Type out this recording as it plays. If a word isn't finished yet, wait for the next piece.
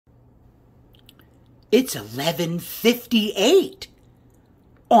It's 11:58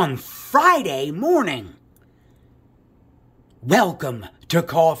 on Friday morning. Welcome to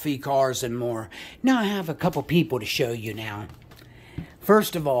Coffee, Cars, and More. Now I have a couple people to show you now.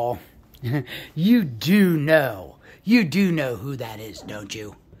 First of all, you do know who that is, don't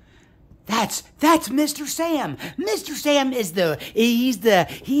you? That's Mr. Sam. Mr. Sam is he's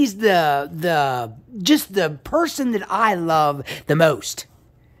just the person that I love the most.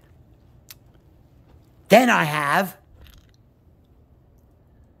 Then I have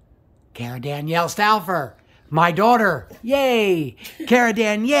Cara Danielle Stauffer, my daughter. Yay! Cara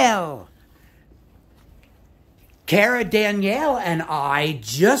Danielle. Cara Danielle and I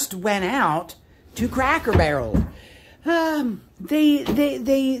just went out to Cracker Barrel.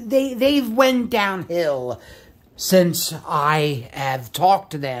 They've went downhill since I have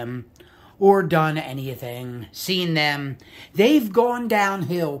talked to them or done anything, seen them. They've gone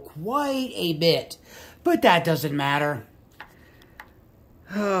downhill quite a bit, but that doesn't matter.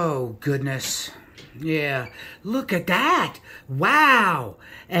 Oh, goodness. Yeah, look at that. Wow.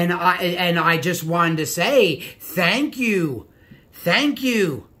 And I just wanted to say thank you. Thank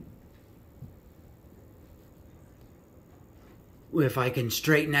you. If I can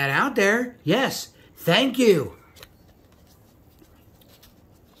straighten that out there. Yes, thank you.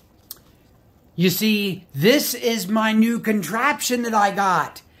 You see, this is my new contraption that I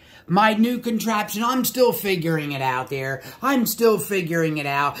got. My new contraption. I'm still figuring it out there. I'm still figuring it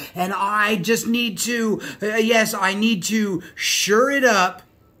out. And I just need to, yes, I need to sure it up.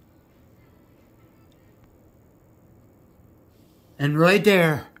 And right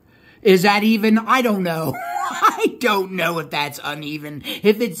there, is that even? I don't know. I don't know if that's uneven.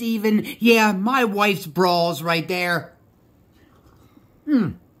 If it's even, yeah, my wife's brawls right there.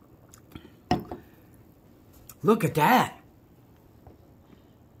 Look at that.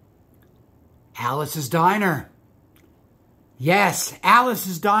 Alice's Diner. Yes,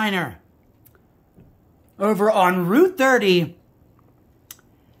 Alice's Diner. Over on Route 30.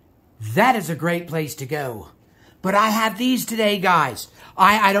 That is a great place to go. But I have these today, guys.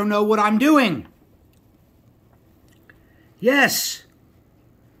 I don't know what I'm doing. Yes.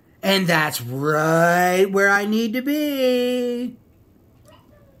 And that's right where I need to be.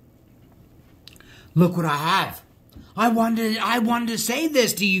 Look what I have. I wanted to say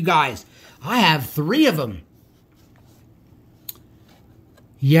this to you guys. I have 3 of them.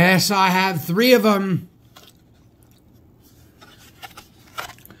 Yes, I have 3 of them.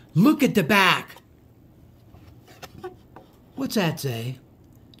 Look at the back. What's that say?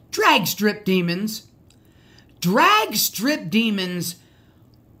 Drag Strip Demons. Drag Strip Demons,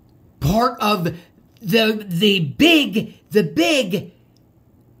 part of the big,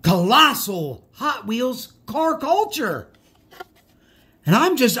 colossal Hot Wheels car culture. And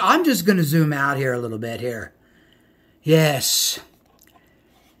I'm just going to zoom out here a little bit here. Yes.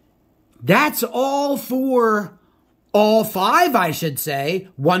 That's all for all 5, I should say.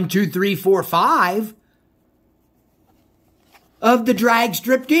 1, 2, 3, 4, 5 of the Drag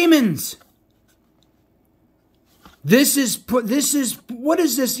Strip Demons. This is, what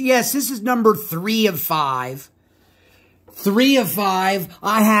is this? Yes, this is number 3 of 5. 3 of 5.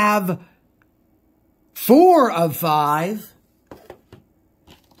 I have 4 of 5.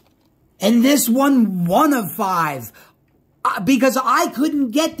 And this one of 5. Because I couldn't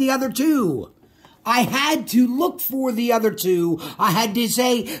get the other 2. I had to look for the other 2. I had to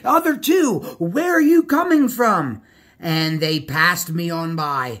say, other 2, where are you coming from? And they passed me on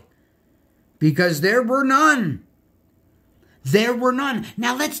by. Because there were none. There were none.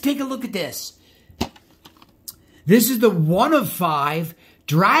 Now let's take a look at this. This is the 1 of 5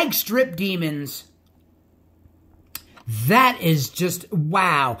 Drag Strip Demons. That is just,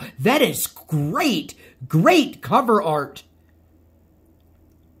 wow. That is great. Great cover art.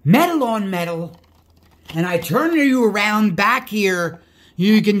 Metal on metal. And I turn you around back here.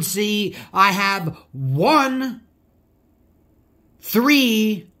 You can see I have 1,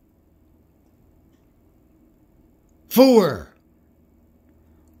 3, 4.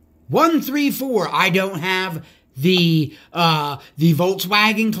 1, 3, 4. I don't have the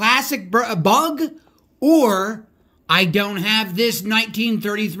Volkswagen Classic Bug, or I don't have this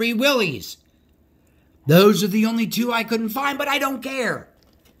 1933 Willys. Those are the only 2 I couldn't find, but I don't care.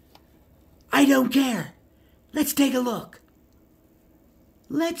 I don't care. Let's take a look.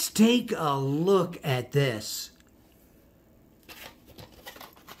 Let's take a look at this.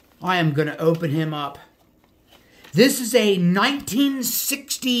 I am going to open him up. This is a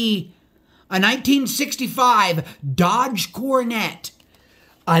 1965 Dodge Coronet.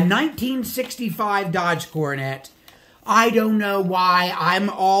 A 1965 Dodge Coronet. I don't know why I'm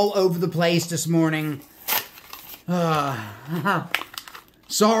all over the place this morning.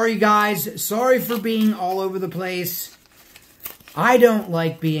 Sorry, guys. Sorry for being all over the place. I don't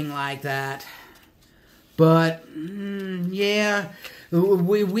like being like that. But, yeah,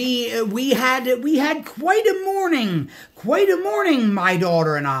 we had quite a morning. Quite a morning, my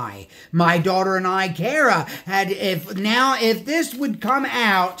daughter and I. My daughter and I, Kara, had, if this would come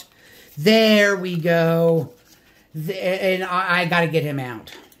out, there we go. And I got to get him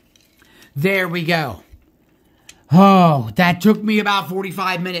out. There we go. Oh, that took me about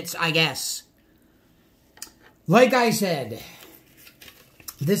 45 minutes, I guess. Like I said,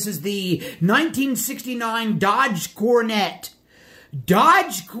 this is the 1969 Dodge Coronet.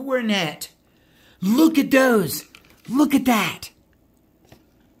 Dodge Coronet. Look at those. Look at that.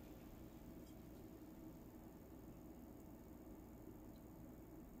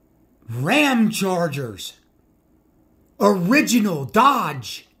 Ram Chargers. Original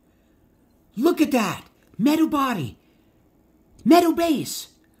Dodge. Look at that. Metal body. Metal base.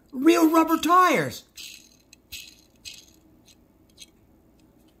 Real rubber tires.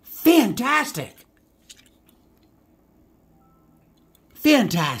 Fantastic.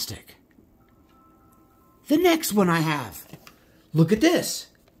 Fantastic. The next one I have. Look at this.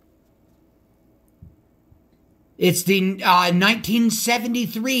 It's the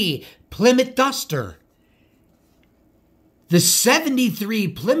 1973 Plymouth Duster. The 73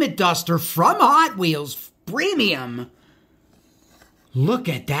 Plymouth Duster from Hot Wheels Premium. Look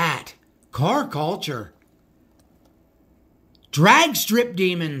at that. Car culture. Drag strip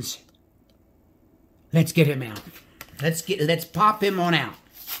demons. Let's get him out. Let's pop him on out.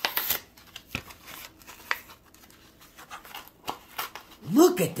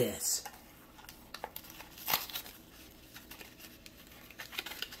 Look at this.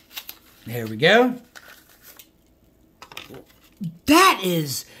 There we go. That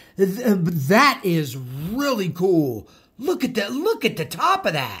is really cool. Look at the top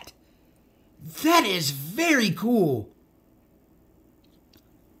of that. That is very cool.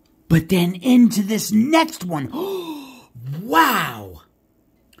 But then into this next one. Wow.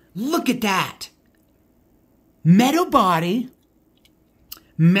 Look at that. Metal body.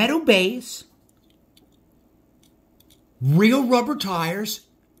 Metal base. Real rubber tires.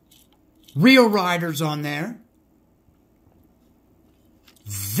 Real riders on there.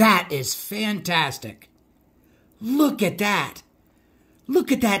 That is fantastic. Look at that.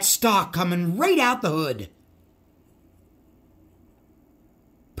 Look at that stock coming right out the hood.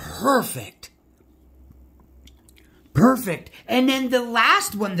 Perfect. Perfect. And then the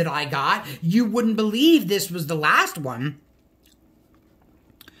last one that I got, you wouldn't believe this was the last one.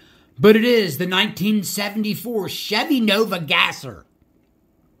 But it is the 1974 Chevy Nova Gasser.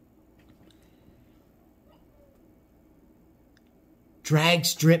 Drag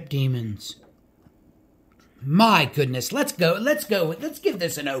strip demons. My goodness, let's go. Let's give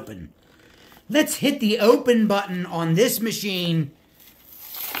this an open. Let's hit the open button on this machine.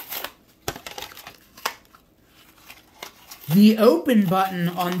 The open button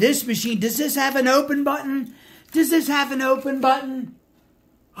on this machine. Does this have an open button? Does this have an open button?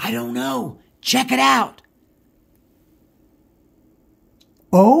 I don't know. Check it out.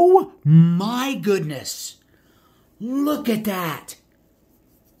 Oh my goodness. Look at that.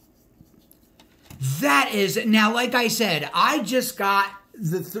 That is, now like I said, I just got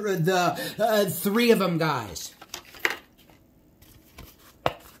the three of them, guys.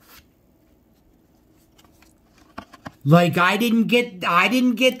 Like I didn't get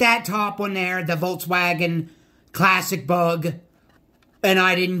that top one there, the Volkswagen Classic Bug, and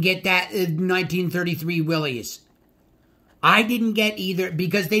I didn't get that 1933 Willys. I didn't get either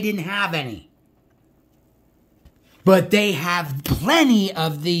because they didn't have any. But they have plenty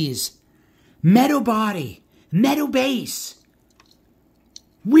of these. Metal body, metal base,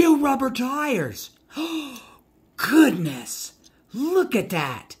 real rubber tires. Oh, goodness, look at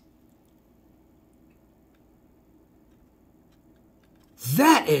that.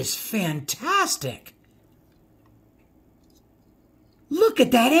 That is fantastic. Look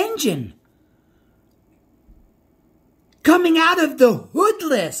at that engine. Coming out of the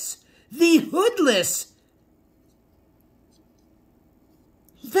hoodless. The hoodless.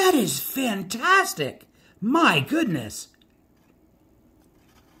 That is fantastic. My goodness.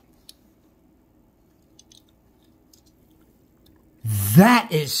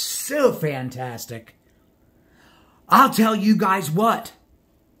 That is so fantastic. I'll tell you guys what.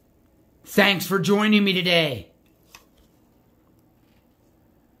 Thanks for joining me today.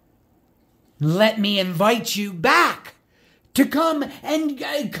 Let me invite you back to come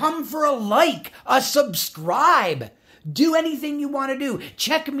for a like, a subscribe. Do anything you want to do.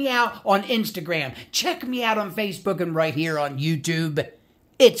 Check me out on Instagram. Check me out on Facebook and right here on YouTube.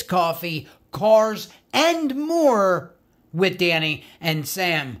 It's Coffee, Cars, and More with Danny and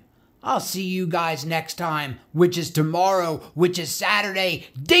Sam. I'll see you guys next time, which is tomorrow, which is Saturday.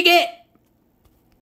 Dig it!